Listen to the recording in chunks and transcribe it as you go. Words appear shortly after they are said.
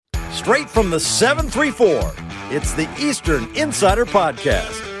Straight from the 734, it's the Eastern Insider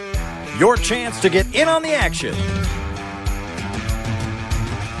Podcast. Your chance to get in on the action.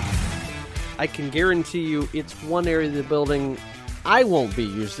 I can guarantee you it's one area of the building I won't be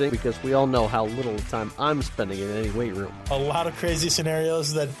using because we all know how little time I'm spending in any weight room. A lot of crazy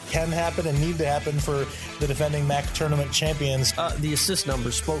scenarios that can happen and need to happen for the defending MAC tournament champions. The assist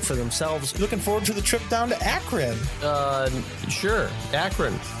numbers spoke for themselves. Looking forward to the trip down to Akron. Sure,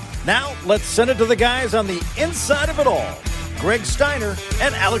 Akron. Now, let's send it to the guys on the inside of it all, Greg Steiner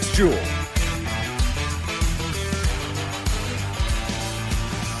and Alex Jewell.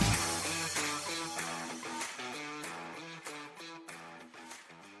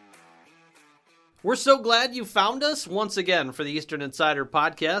 We're so glad you found us once again for the Eastern Insider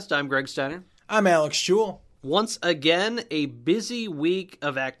Podcast. I'm Greg Steiner. I'm Alex Jewell. Once again, a busy week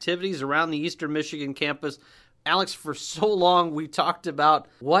of activities around the Eastern Michigan campus. Alex, for so long we talked about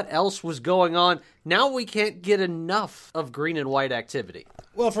what else was going on. Now we can't get enough of green and white activity.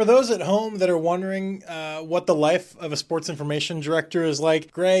 Well, for those at home that are wondering what the life of a sports information director is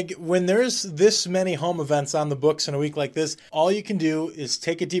like, Greg, when there's this many home events on the books in a week like this, all you can do is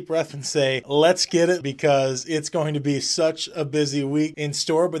take a deep breath and say, let's get it, because it's going to be such a busy week in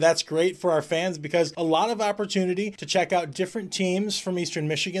store. But that's great for our fans because a lot of opportunity to check out different teams from Eastern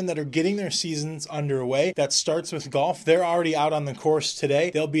Michigan that are getting their seasons underway. That starts with golf. They're already out on the course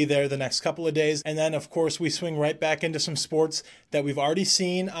today. They'll be there the next couple of days. And then, of course, we swing right back into some sports that we've already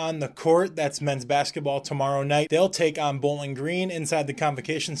seen on the court. That's men's basketball tomorrow night. They'll take on Bowling Green inside the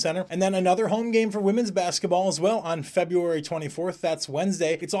Convocation Center. And then another home game for women's basketball as well on February 24th. That's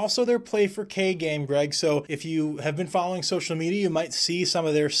Wednesday. It's also their Play for K game, Greg. So if you have been following social media, you might see some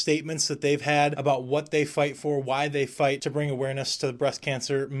of their statements that they've had about what they fight for, why they fight to bring awareness to the breast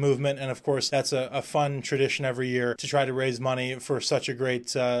cancer movement. And of course, that's a fun tradition every year to try to raise money for such a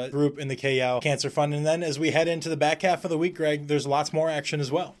great group in the KL Cancer Fund. And then as we head into the back half of the week, Greg, there's lots more action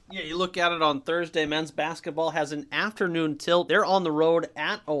as well. Yeah, you look at it on Thursday, men's basketball has an afternoon tilt. They're on the road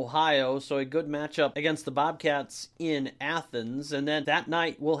at Ohio, so a good matchup against the Bobcats in Athens. And then that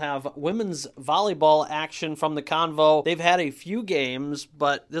night, we'll have women's volleyball action from the Convo. They've had a few games,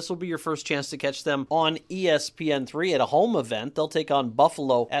 but this will be your first chance to catch them on ESPN3 at a home event. They'll take on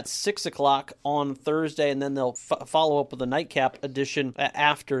Buffalo at 6 o'clock on Thursday, and then they'll follow up with a nightcap edition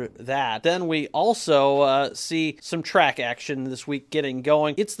after that. Then we also see some track action this week getting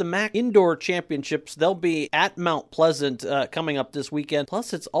going. It's the MAC Indoor Championships. They'll be at Mount Pleasant coming up this weekend.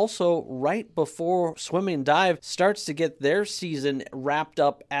 Plus, it's also right before Swimming and Dive starts to get their season wrapped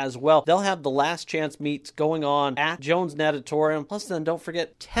up as well. They'll have the last chance meets going on at Jones Natatorium. Plus, then don't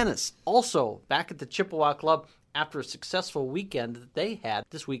forget tennis. Also, back at the Chippewa Club after a successful weekend that they had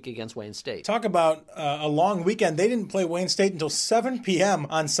this week against Wayne State. Talk about a long weekend. They didn't play Wayne State until 7 p.m.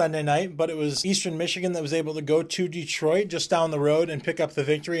 on Sunday night, but it was Eastern Michigan that was able to go to Detroit just down the road and pick up the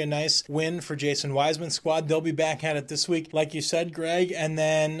victory. A nice win for Jason Wiseman's squad. They'll be back at it this week, like you said, Greg. And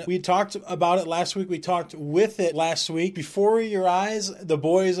then we talked about it last week. We talked with it last week. Before your eyes, the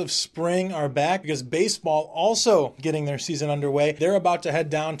boys of spring are back because baseball also getting their season underway. They're about to head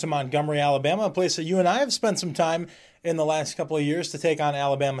down to Montgomery, Alabama, a place that you and I have spent some time in the last couple of years to take on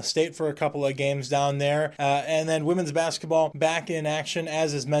Alabama State for a couple of games down there. And then women's basketball back in action,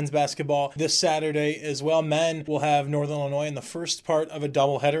 as is men's basketball this Saturday as well. Men will have Northern Illinois in the first part of a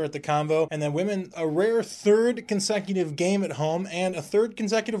doubleheader at the Convo. And then women, a rare third consecutive game at home and a third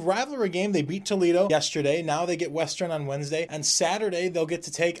consecutive rivalry game. They beat Toledo yesterday. Now they get Western on Wednesday. And Saturday, they'll get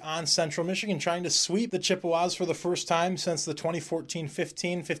to take on Central Michigan, trying to sweep the Chippewas for the first time since the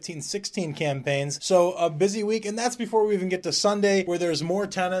 2014-15, 15-16 campaigns. So a busy week, and that's before we even get to Sunday, where there's more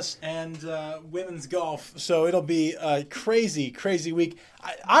tennis and women's golf. So it'll be a crazy, crazy week.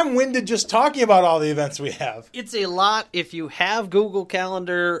 I'm winded just talking about all the events we have. It's a lot. If you have Google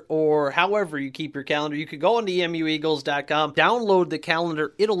Calendar or however you keep your calendar, you could go on to emueagles.com, download the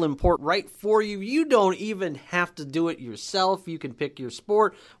calendar. It'll import right for you. You don't even have to do it yourself. You can pick your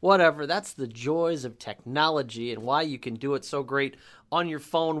sport, whatever. That's the joys of technology and why you can do it so great on your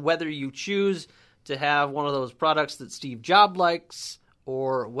phone, whether you choose to have one of those products that Steve Jobs likes,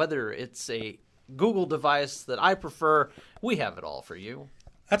 or whether it's a Google device that I prefer. We have it all for you.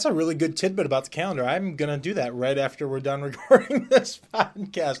 That's a really good tidbit about the calendar. I'm going to do that right after we're done recording this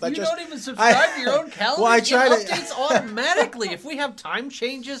podcast. You don't even subscribe to your own calendar? Well, I try it updates automatically. If we have time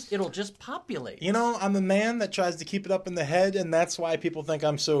changes, it'll just populate. You know, I'm a man that tries to keep it up in the head, and that's why people think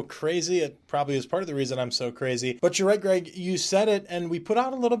I'm so crazy. It probably is part of the reason I'm so crazy. But you're right, Greg. You said it, and we put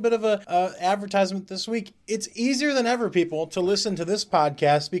out a little bit of a advertisement this week. It's easier than ever, people, to listen to this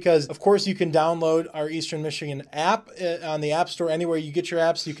podcast because, of course, you can download our Eastern Michigan app on the App Store, anywhere you get your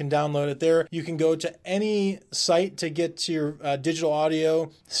apps. apps. You can download it there. You can go to any site to get to your digital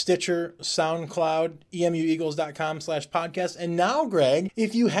audio, Stitcher, SoundCloud, emueagles.com/podcast. And now, Greg,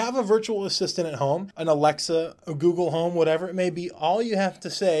 if you have a virtual assistant at home, an Alexa, a Google Home, whatever it may be, all you have to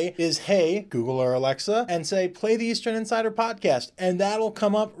say is, hey, Google or Alexa, and say, play the Eastern Insider podcast. And that'll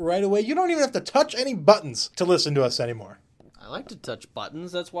come up right away. You don't even have to touch any buttons to listen to us anymore. I like to touch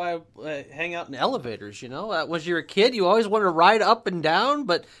buttons. That's why I hang out in elevators, you know. When you're a kid, you always want to ride up and down.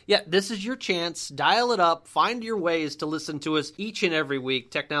 But yeah, this is your chance. Dial it up. Find your ways to listen to us each and every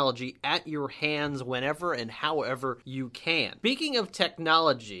week. Technology at your hands whenever and however you can. Speaking of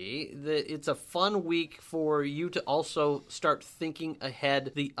technology, it's a fun week for you to also start thinking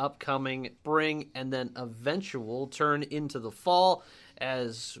ahead the upcoming spring and then eventual turn into the fall,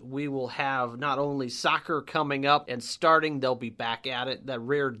 as we will have not only soccer coming up and starting, they'll be back at it, that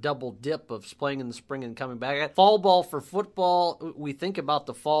rare double dip of playing in the spring and coming back at it. Fall ball for football, we think about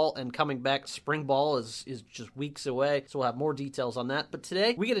the fall and coming back. Spring ball is just weeks away, so we'll have more details on that. But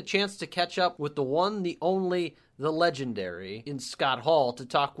today, we get a chance to catch up with the one, the only, the legendary in Scott Hall to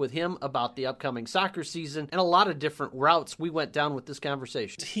talk with him about the upcoming soccer season and a lot of different routes we went down with this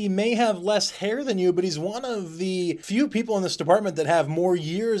conversation. He may have less hair than you, but he's one of the few people in this department that have more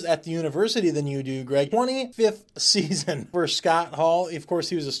years at the university than you do, Greg. 25th season for Scott Hall. Of course,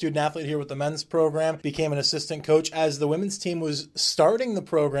 he was a student athlete here with the men's program, became an assistant coach as the women's team was starting the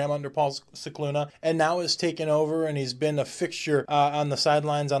program under Paul Cicluna, and now has taken over, and he's been a fixture on the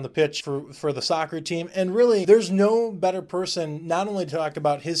sidelines, on the pitch for the soccer team. And really, there's no better person not only to talk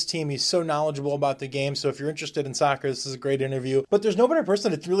about his team, he's so knowledgeable about the game, so if you're interested in soccer, this is a great interview, but there's no better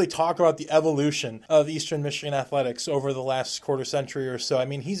person to really talk about the evolution of Eastern Michigan athletics over the last quarter century or so. I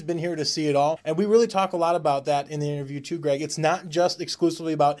mean, he's been here to see it all, and we really talk a lot about that in the interview too, Greg. It's not just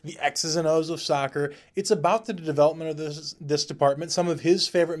exclusively about the X's and O's of soccer, it's about the development of this department, some of his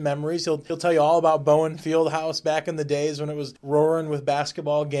favorite memories. He'll tell you all about Bowen Fieldhouse back in the days when it was roaring with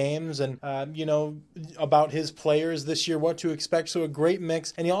basketball games, and about his players this year, what to expect. So a great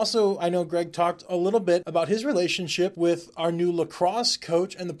mix. And he also, I know Greg talked a little bit about his relationship with our new lacrosse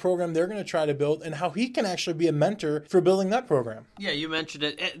coach and the program they're going to try to build and how he can actually be a mentor for building that program. Yeah, you mentioned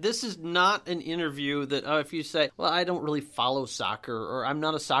it. This is not an interview that, if you say, well, I don't really follow soccer or I'm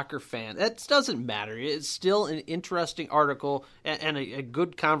not a soccer fan, that doesn't matter. It's still an interesting article and a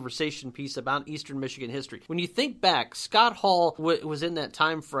good conversation piece about Eastern Michigan history. When you think back, Scott Hall was in that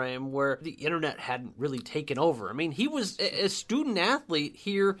time frame where the internet hadn't really taken over. I mean, he was a student athlete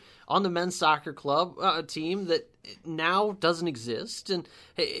here on the men's soccer club team that now doesn't exist, and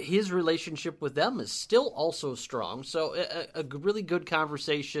his relationship with them is still also strong. So a really good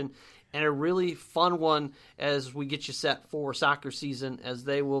conversation and a really fun one as we get you set for soccer season, as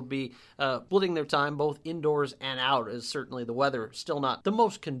they will be splitting their time both indoors and out, as certainly the weather still not the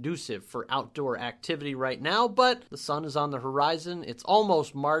most conducive for outdoor activity right now, but the sun is on the horizon. It's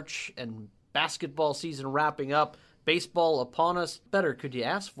almost March, and basketball season wrapping up, baseball upon us. Better could you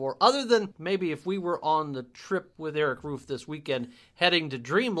ask for, other than maybe if we were on the trip with Eric Roof this weekend, heading to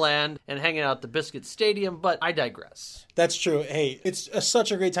Dreamland and hanging out at the Biscuit Stadium, but I digress. That's true. Hey, it's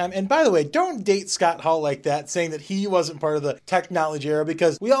such a great time. And by the way, don't date Scott Hall like that, saying that he wasn't part of the technology era,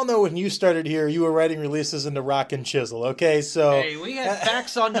 because we all know when you started here, you were writing releases into Rock and Chisel, okay? So hey, we had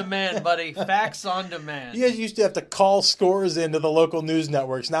facts on demand, buddy. Facts on demand. You guys used to have to call scores into the local news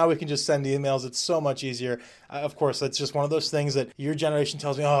networks. Now we can just send emails. It's so much easier. Of course, it's just one of those things that your generation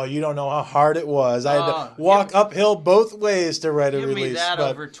tells me, oh, you don't know how hard it was. I had to walk uphill both ways to write a release. Give me that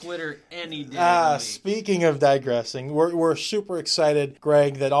over Twitter any day. Speaking of digressing, we're super excited,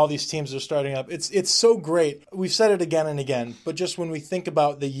 Greg, that all these teams are starting up. It's so great. We've said it again and again, but just when we think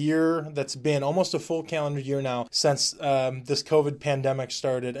about the year that's been almost a full calendar year now since this COVID pandemic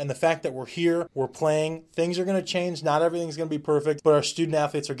started, and the fact that we're here, we're playing, things are going to change. Not everything's going to be perfect, but our student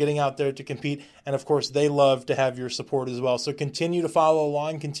athletes are getting out there to compete, and of course, they love to have your support as well. So continue to follow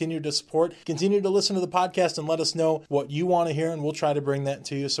along, continue to support, continue to listen to the podcast, and let us know what you want to hear, and we'll try to bring that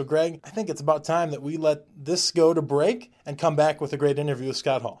to you. So Greg, I think it's about time that we let this go to break and come back with a great interview with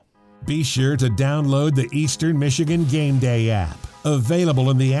Scott Hall. Be sure to download the Eastern Michigan Game Day app,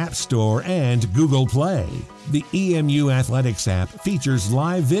 available in the App Store and Google Play. The EMU Athletics app features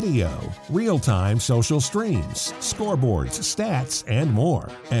live video, real-time social streams, scoreboards, stats, and more.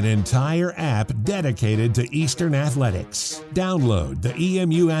 An entire app dedicated to Eastern athletics. Download the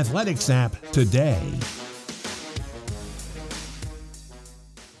EMU Athletics app today.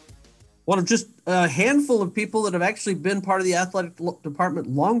 One of just a handful of people that have actually been part of the athletic department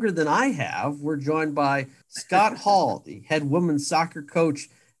longer than I have. We're joined by Scott Hall, the head women's soccer coach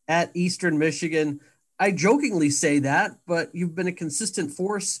at Eastern Michigan. I jokingly say that, but you've been a consistent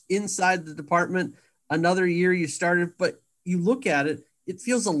force inside the department. Another year you started, but you look at it, it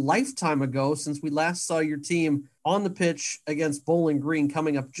feels a lifetime ago since we last saw your team on the pitch against Bowling Green,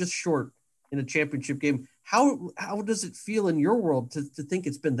 coming up just short in a championship game. How does it feel in your world to think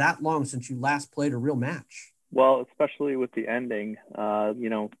it's been that long since you last played a real match? Well, especially with the ending,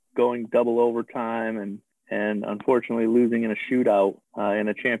 going double overtime and unfortunately losing in a shootout in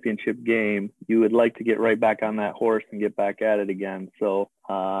a championship game, you would like to get right back on that horse and get back at it again. So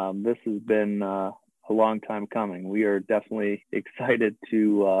this has been a long time coming. We are definitely excited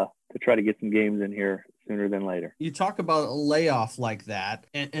to try to get some games in here sooner than later. You talk about a layoff like that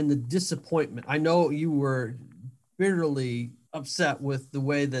and the disappointment. I know you were bitterly upset with the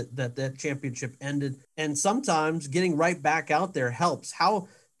way that championship ended, and sometimes getting right back out there helps. How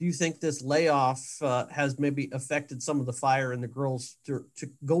do you think this layoff has maybe affected some of the fire in the girls to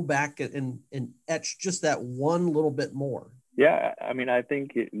go back and etch just that one little bit more? Yeah, I mean, I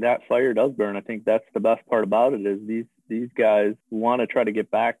think that fire does burn. I think that's the best part about it is these guys want to try to get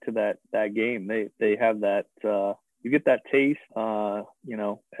back to that game. They have that you get that taste,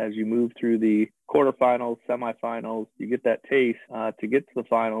 as you move through the quarterfinals, semifinals, you get that taste to get to the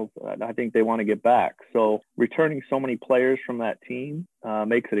finals. I think they want to get back. So returning so many players from that team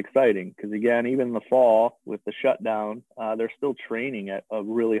makes it exciting because, again, even in the fall with the shutdown, they're still training at a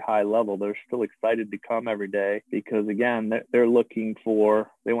really high level. They're still excited to come every day because, again, they're looking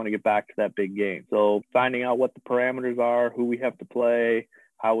they want to get back to that big game. So finding out what the parameters are, who we have to play,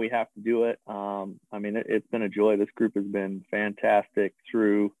 how we have to do it. It's been a joy. This group has been fantastic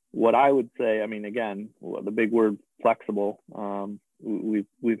through what I would say, again, the big word, flexible.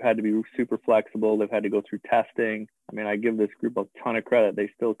 We've had to be super flexible. They've had to go through testing. I give this group a ton of credit. They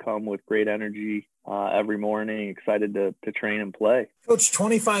still come with great energy every morning, excited to train and play. Coach,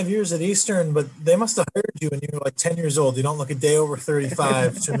 25 years at Eastern, but they must have hired you when you were like 10 years old. You don't look a day over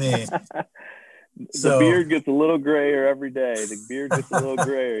 35 to me. The beard gets a little grayer every day. The beard gets a little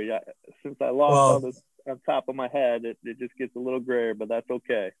grayer. Since I lost all this on top of my head, it just gets a little grayer, but that's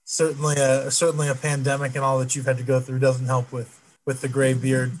okay. Certainly a pandemic and all that you've had to go through doesn't help with the gray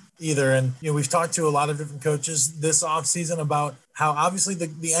beard either. And we've talked to a lot of different coaches this offseason about how obviously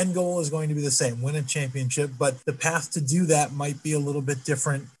the end goal is going to be the same, win a championship, but the path to do that might be a little bit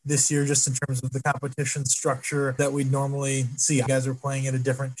different this year just in terms of the competition structure that we'd normally see. You guys are playing at a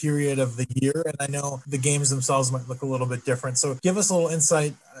different period of the year, and I know the games themselves might look a little bit different. So give us a little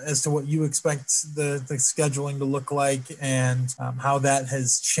insight as to what you expect the scheduling to look like and how that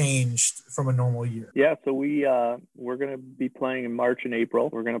has changed from a normal year. Yeah, so we're going to be playing in March and April.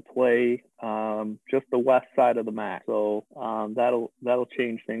 We're going to play just the west side of the MAC. So that'll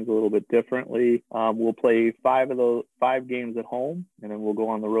change things a little bit differently. We'll play 5 games at home, and then we'll go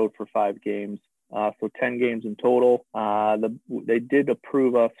on the road for 5 games. So 10 games in total. They did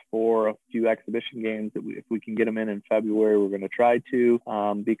approve us for a few exhibition games that if we can get them in February, we're going to try to.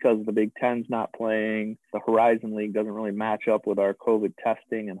 Because the Big Ten's not playing, the Horizon League doesn't really match up with our COVID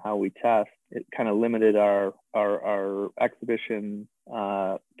testing and how we test. It kind of limited our exhibition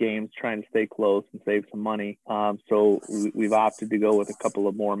games, trying to stay close and save some money. So we've opted to go with a couple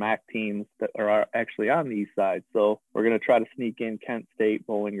of more MAC teams that are actually on the east side. So we're going to try to sneak in Kent State,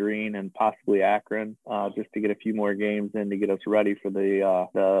 Bowling Green, and possibly Akron just to get a few more games in to get us ready for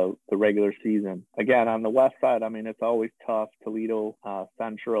the regular season. Again, on the west side, it's always tough. Toledo,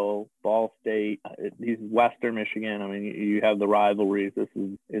 Central, Ball State, these Western Michigan. You have the rivalries.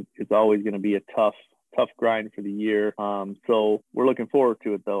 It's always going to be a tough grind for the year. So we're looking forward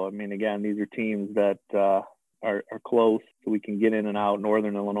to it, though. Again, these are teams that are close, so we can get in and out.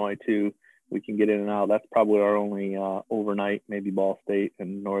 Northern Illinois, too, we can get in and out. That's probably our only overnight. Maybe Ball State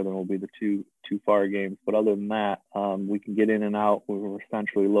and Northern will be the two far games. But other than that, we can get in and out. We're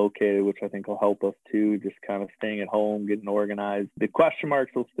centrally located, which I think will help us, too, just kind of staying at home, getting organized. The question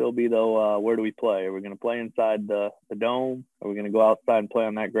marks will still be, though, where do we play? Are we going to play inside the dome? Are we going to go outside and play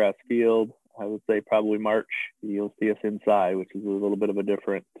on that grass field? I would say probably March, you'll see us inside, which is a little bit of a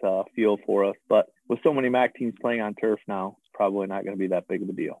different feel for us. But with so many MAC teams playing on turf now, it's probably not going to be that big of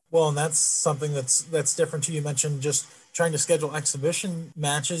a deal. Well, and that's something that's different too. You mentioned just trying to schedule exhibition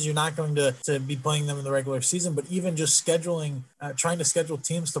matches. You're not going to be playing them in the regular season, but even just trying to schedule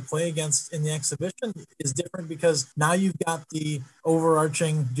teams to play against in the exhibition is different because now you've got the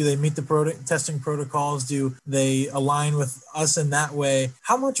overarching, do they meet the testing protocols? Do they align with us in that way?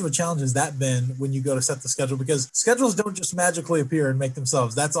 How much of a challenge has that been when you go to set the schedule? Because schedules don't just magically appear and make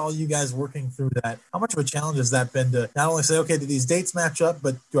themselves. That's all you guys working through that. How much of a challenge has that been to not only say, okay, do these dates match up,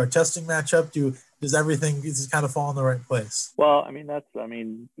 but do our testing match up? Do does everything just kind of fall in the right place? Well,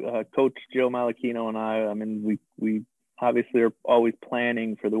 Coach Joe Malachino and I mean, we obviously are always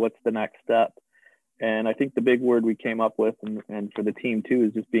planning for what's the next step. And I think the big word we came up with, and for the team too,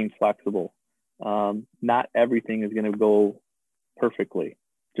 is just being flexible. Not everything is going to go perfectly.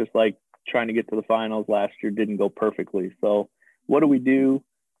 Just like trying to get to the finals last year didn't go perfectly. So what do we do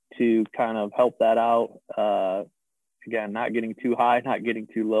to kind of help that out? Again, not getting too high, not getting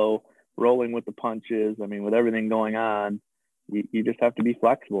too low, rolling with the punches. I mean, with everything going on, you just have to be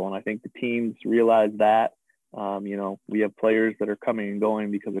flexible. And I think the teams realize that. We have players that are coming and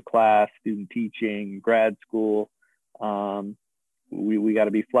going because of class, student teaching, grad school. We got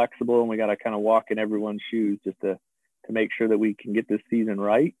to be flexible, and we got to kind of walk in everyone's shoes just to make sure that we can get this season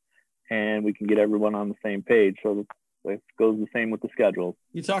right and we can get everyone on the same page. So it goes the same with the schedule.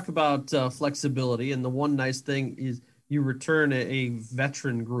 You talk about flexibility, and the one nice thing is you return a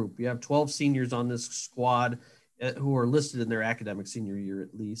veteran group. You have 12 seniors on this squad who are listed in their academic senior year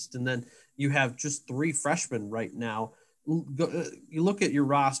at least. And then you have just 3 freshmen right now. You look at your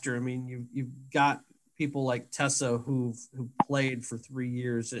roster. I mean, you've got people like Tessa who played for 3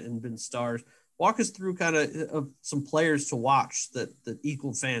 years and been stars. Walk us through kind of some players to watch that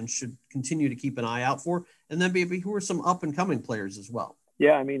Eagle fans should continue to keep an eye out for, and then maybe who are some up and coming players as well.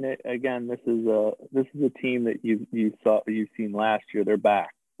 Yeah, I mean, again, this is a team that you've seen last year. They're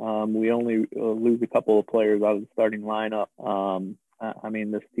back. We only lose a couple of players out of the starting lineup. I mean,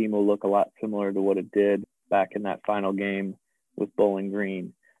 this team will look a lot similar to what it did back in that final game with Bowling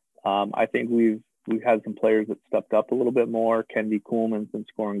Green. I think we've had some players that stepped up a little bit more. Kendi Kuhlman's been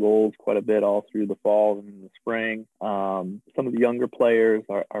scoring goals quite a bit all through the fall and in the spring. Some of the younger players,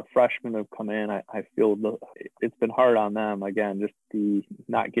 our freshmen have come in. I feel it's been hard on them. Again, just the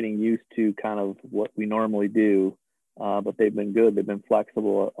not getting used to kind of what we normally do. But they've been good. They've been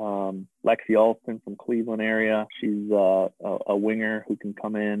flexible. Lexi Alston from Cleveland area. She's a winger who can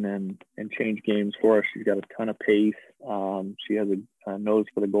come in and change games for us. She's got a ton of pace. She has a nose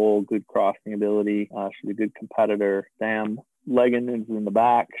for the goal, good crossing ability. She's a good competitor. Sam Legan is in the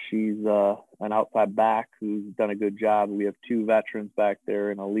back. She's an outside back who's done a good job. We have 2 veterans back there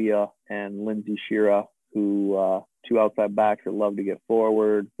in Aaliyah and Lindsay Shira, who 2 outside backs that love to get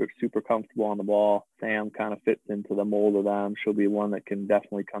forward. They're super comfortable on the ball. Sam kind of fits into the mold of them. She'll be one that can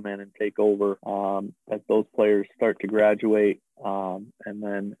definitely come in and take over as those players start to graduate. And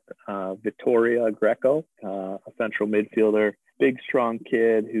then Victoria Greco, a central midfielder, big, strong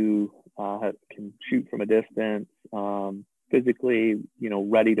kid who can shoot from a distance, physically,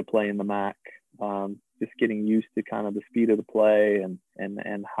 ready to play in the MAC. Just getting used to kind of the speed of the play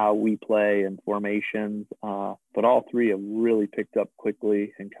and how we play and formations. But all 3 have really picked up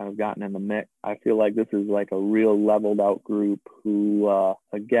quickly and kind of gotten in the mix. I feel like this is like a real leveled out group who,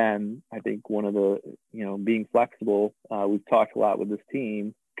 again, I think one of the, being flexible, we've talked a lot with this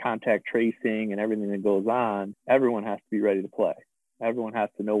team, contact tracing and everything that goes on. Everyone has to be ready to play. Everyone has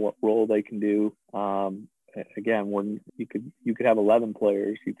to know what role they can do. Again, when you could have 11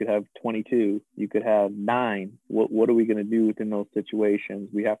 players, you could have 22, you could have 9. What are we going to do within those situations?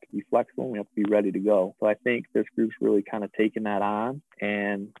 We have to be flexible. We have to be ready to go. So I think this group's really kind of taken that on.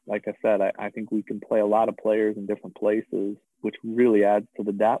 And like I said, I think we can play a lot of players in different places, which really adds to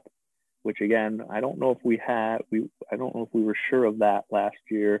the depth, which again, I don't know if we were sure of that last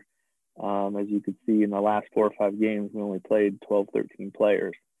year. As you could see in the last 4 or 5 games, we only played 12, 13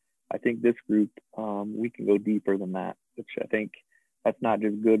 players. I think this group, we can go deeper than that, which I think that's not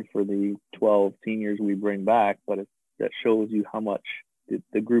just good for the 12 seniors we bring back, but that shows you how much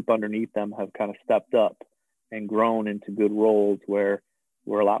the group underneath them have kind of stepped up and grown into good roles where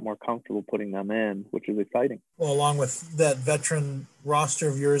we're a lot more comfortable putting them in, which is exciting. Well, along with that veteran roster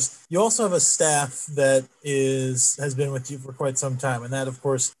of yours, you also have a staff that has been with you for quite some time. And that, of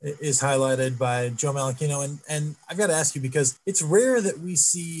course, is highlighted by Joe Malachino. And I've got to ask you, because it's rare that we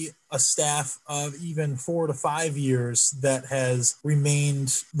see a staff of even 4 to 5 years that has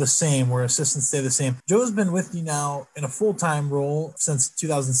remained the same, where assistants stay the same. Joe's been with you now in a full-time role since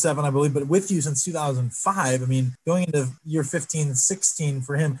 2007, I believe, but with you since 2005. I mean, going into year 15, 16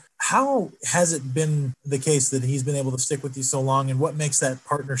 for him. How has it been the case that he's been able to stick with you so long, and what makes that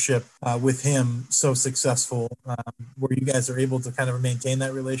partnership with him so successful, where you guys are able to kind of maintain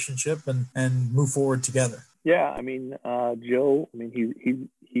that relationship and move forward together? Yeah, I mean, Joe, I mean,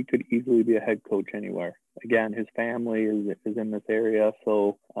 he could easily be a head coach anywhere. Again, his family is in this area.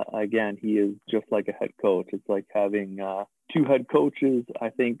 So again, he is just like a head coach. It's like having 2 head coaches. I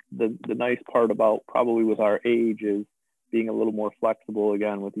think the nice part about probably with our age is being a little more flexible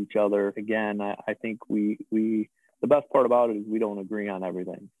again with each other. Again, I think the best part about it is we don't agree on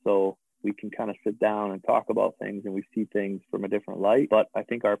everything. So we can kind of sit down and talk about things, and we see things from a different light. But I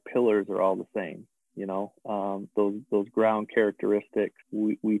think our pillars are all the same. Those ground characteristics,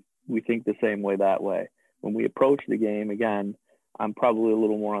 we think the same way that way. When we approach the game, again, I'm probably a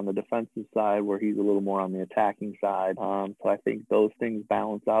little more on the defensive side where he's a little more on the attacking side. So I think those things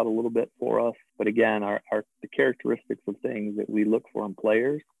balance out a little bit for us. But again, the characteristics of things that we look for in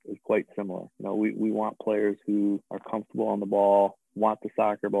players is quite similar. We want players who are comfortable on the ball, want the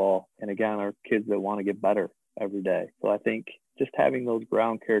soccer ball, and again, are kids that want to get better every day. So I think just having those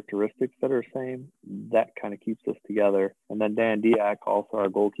ground characteristics that are the same, that kind of keeps us together. And then Dan Diak, also our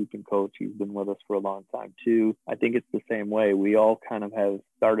goalkeeping coach, he's been with us for a long time too. I think it's the same way. We all kind of have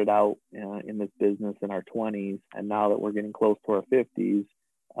started out in this business in our 20s, and now that we're getting close to our 50s,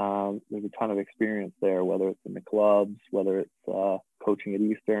 there's a ton of experience there, whether it's in the clubs, whether it's coaching at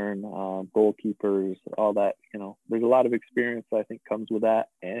Eastern, goalkeepers, all that. There's a lot of experience that I think comes with that.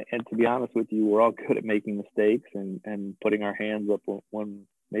 And to be honest with you, we're all good at making mistakes and putting our hands up when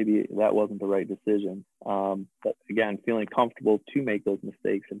maybe that wasn't the right decision. But again, feeling comfortable to make those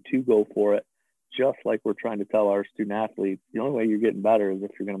mistakes and to go for it, just like we're trying to tell our student athletes, the only way you're getting better is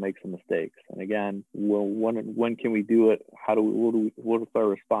if you're going to make some mistakes. And again, when can we do it? What is our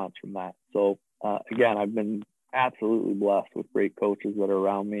response from that? So again, I've been absolutely blessed with great coaches that are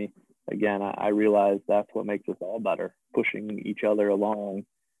around me. Again, I realize that's what makes us all better, pushing each other along,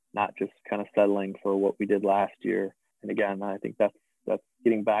 not just kind of settling for what we did last year. And again, I think that's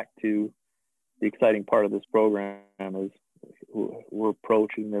getting back to the exciting part of this program is we're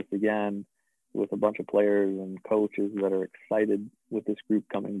approaching this again with a bunch of players and coaches that are excited with this group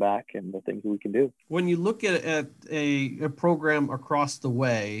coming back and the things that we can do. When you look at a program across the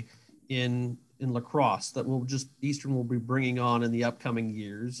way in lacrosse that Eastern will be bringing on in the upcoming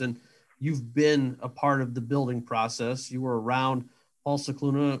years, and you've been a part of the building process, you were around Paul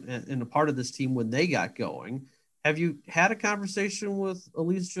Cicluna and a part of this team when they got going. Have you had a conversation with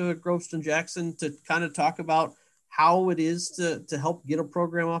Alicia Groveston Jackson to kind of talk about how it is to help get a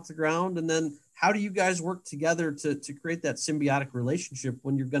program off the ground? And then how do you guys work together to create that symbiotic relationship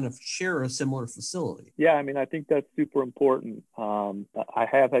when you're going to share a similar facility? Yeah, I think that's super important. I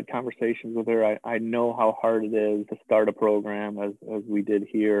have had conversations with her. I know how hard it is to start a program as we did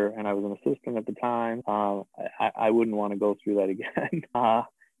here. And I was an assistant at the time. I wouldn't want to go through that again.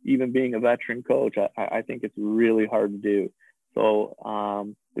 Even being a veteran coach, I think it's really hard to do.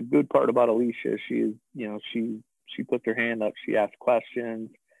 So the good part about Alicia, she puts her hand up, she asks questions.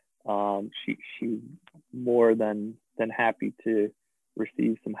 She's more than happy to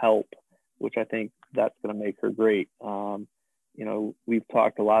receive some help, which I think that's going to make her great. We've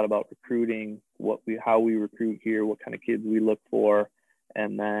talked a lot about recruiting, how we recruit here, what kind of kids we look for.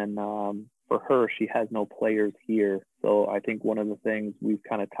 And then for her, she has no players here. So I think one of the things we've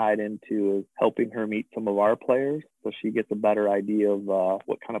kind of tied into is helping her meet some of our players so she gets a better idea of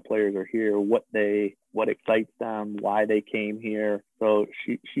what kind of players are here, what excites them, why they came here. So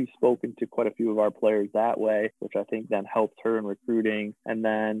she's spoken to quite a few of our players that way, which I think then helps her in recruiting. And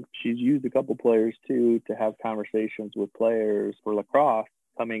then she's used a couple players too to have conversations with players for lacrosse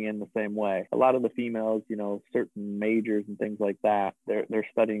coming in the same way. A lot of the females, certain majors and things like that, they're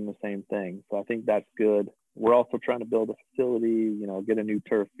studying the same thing. So I think that's good. We're also trying to build a facility, get a new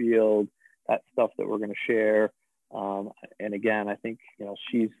turf field, that stuff that we're going to share. And again, I think,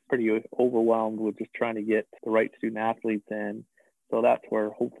 she's pretty overwhelmed with just trying to get the right student athletes in. So that's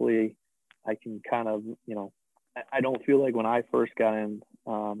where hopefully I can kind of, I don't feel like when I first got in,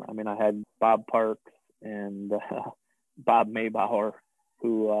 I had Bob Parks and Bob Maybauer,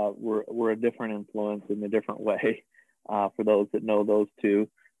 who were a different influence in a different way for those that know those two.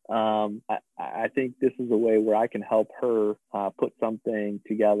 I think this is a way where I can help her put something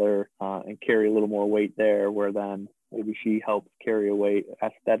together and carry a little more weight there, where then maybe she helps carry away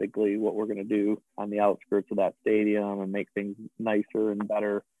aesthetically what we're going to do on the outskirts of that stadium and make things nicer and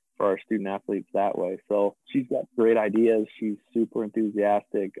better for our student athletes that way. So she's got great ideas. She's super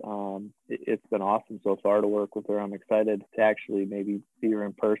enthusiastic. It's been awesome so far to work with her. I'm excited to actually maybe see her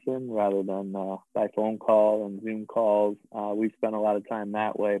in person rather than by phone call and Zoom calls. We've spent a lot of time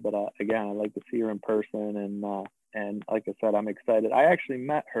that way, but again, I'd like to see her in person. And like I said, I'm excited. I actually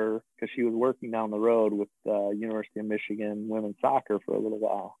met her because she was working down the road with University of Michigan women's soccer for a little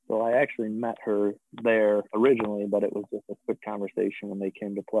while. So I actually met her there originally, but it was just a quick conversation when they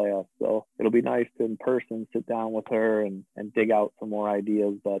came to play us. So it'll be nice to in person sit down with her and dig out some more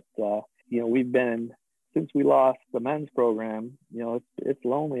ideas. But, we've been, since we lost the men's program, it's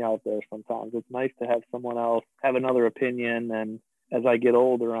lonely out there sometimes. It's nice to have someone else have another opinion as I get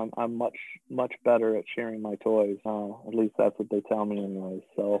older, I'm much better at sharing my toys. At least that's what they tell me anyways.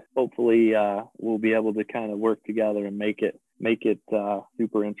 So hopefully we'll be able to kind of work together and make it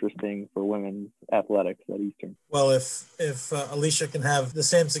super interesting for women's athletics at Eastern. Well, if Alicia can have the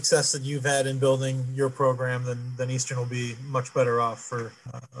same success that you've had in building your program, then Eastern will be much better off for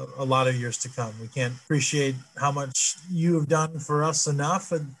a lot of years to come. We can't appreciate how much you have done for us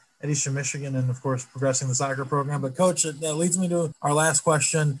enough at Eastern Michigan, and of course progressing the soccer program. But Coach, that leads me to our last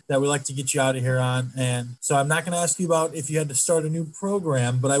question that we like to get you out of here on. And so I'm not going to ask you about if you had to start a new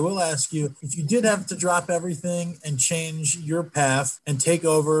program, but I will ask you, if you did have to drop everything and change your path and take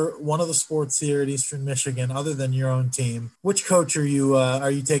over one of the sports here at Eastern Michigan other than your own team, which coach are you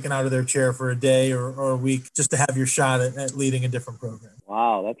taking out of their chair for a day or a week just to have your shot at leading a different program?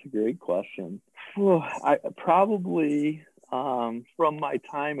 Wow, that's a great question. I probably from my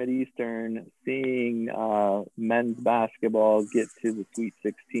time at Eastern, seeing men's basketball get to the Sweet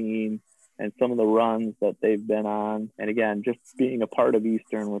 16 and some of the runs that they've been on, and again, just being a part of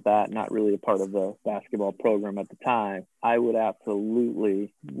Eastern with that, not really a part of the basketball program at the time, I would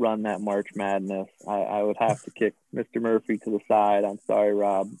absolutely run that March Madness. I would have to kick Mr. Murphy to the side. I'm sorry,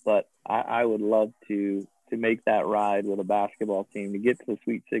 Rob, but I would love to make that ride with a basketball team to get to the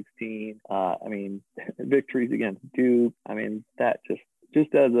Sweet 16. Victories against Duke. That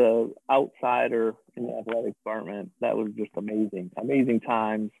just as a outsider in the athletic department, that was just amazing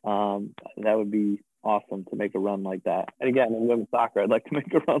times. That would be awesome to make a run like that. And again, in women's soccer, I'd like to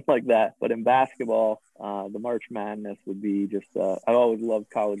make a run like that. But in basketball, the March Madness would be just, I've always loved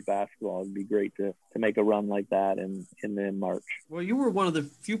college basketball. It'd be great to make a run like that in March. Well, you were one of the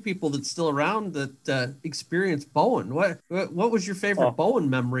few people that's still around that experienced Bowen. What was your favorite Bowen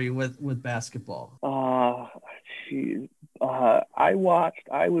memory with basketball? I was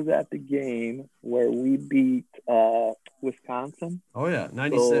at the game where we beat Wisconsin. Oh yeah,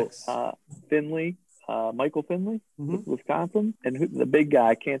 96. So, Finley. Michael Finley, Wisconsin, and the big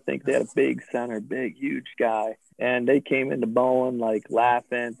guy, I can't think, they had a big center, huge guy, and they came into Bowen like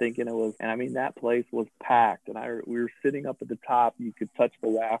laughing, thinking it was, and that place was packed, and we were sitting up at the top, you could touch the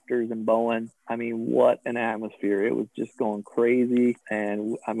rafters in Bowen. What an atmosphere. It was just going crazy,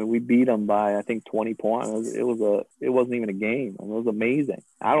 and we beat them by I think 20 points. It wasn't even a game. It was amazing.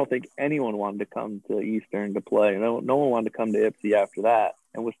 I don't think anyone wanted to come to Eastern to play. No one wanted to come to Ypsi after that.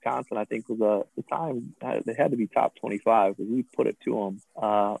 And Wisconsin, I think, was at the time, they had to be top 25 because we put it to them.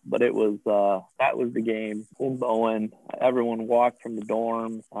 But it was that was the game in Bowen. Everyone walked from the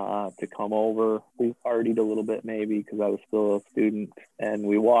dorm to come over. We partied a little bit maybe because I was still a student. And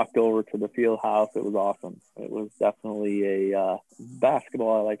we walked over to the field house. It was awesome. It was definitely a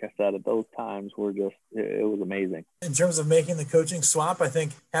basketball, like I said, at those times it was amazing. In terms of making the coaching swap, I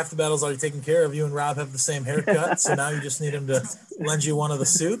think half the battle's already taken care of. You and Rob have the same haircut, so now you just need him to lend you one of the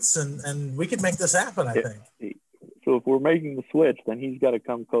suits, and we could make this happen, I think. So if we're making the switch, then he's got to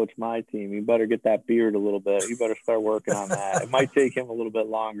come coach my team. You better get that beard a little bit. You better start working on that. It might take him a little bit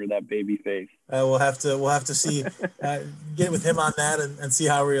longer, that baby face. We'll have to see, get with him on that and see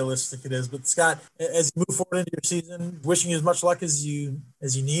how realistic it is. But Scott, as you move forward into your season, wishing you as much luck as you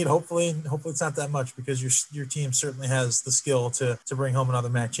need. Hopefully it's not that much because your team certainly has the skill to bring home another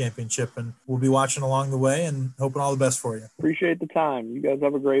MAC championship, and we'll be watching along the way and hoping all the best for you. Appreciate the time. You guys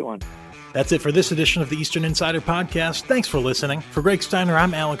have a great one. That's it for this edition of the Eastern Insider Podcast. Thanks for listening. For Greg Steiner,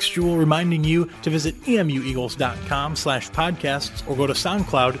 I'm Alex Jewell, reminding you to visit emueagles.com/podcasts or go to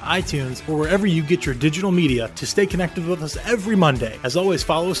SoundCloud, iTunes, or wherever you get your digital media to stay connected with us every Monday. As always,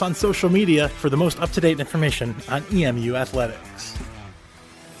 follow us on social media for the most up-to-date information on EMU athletics.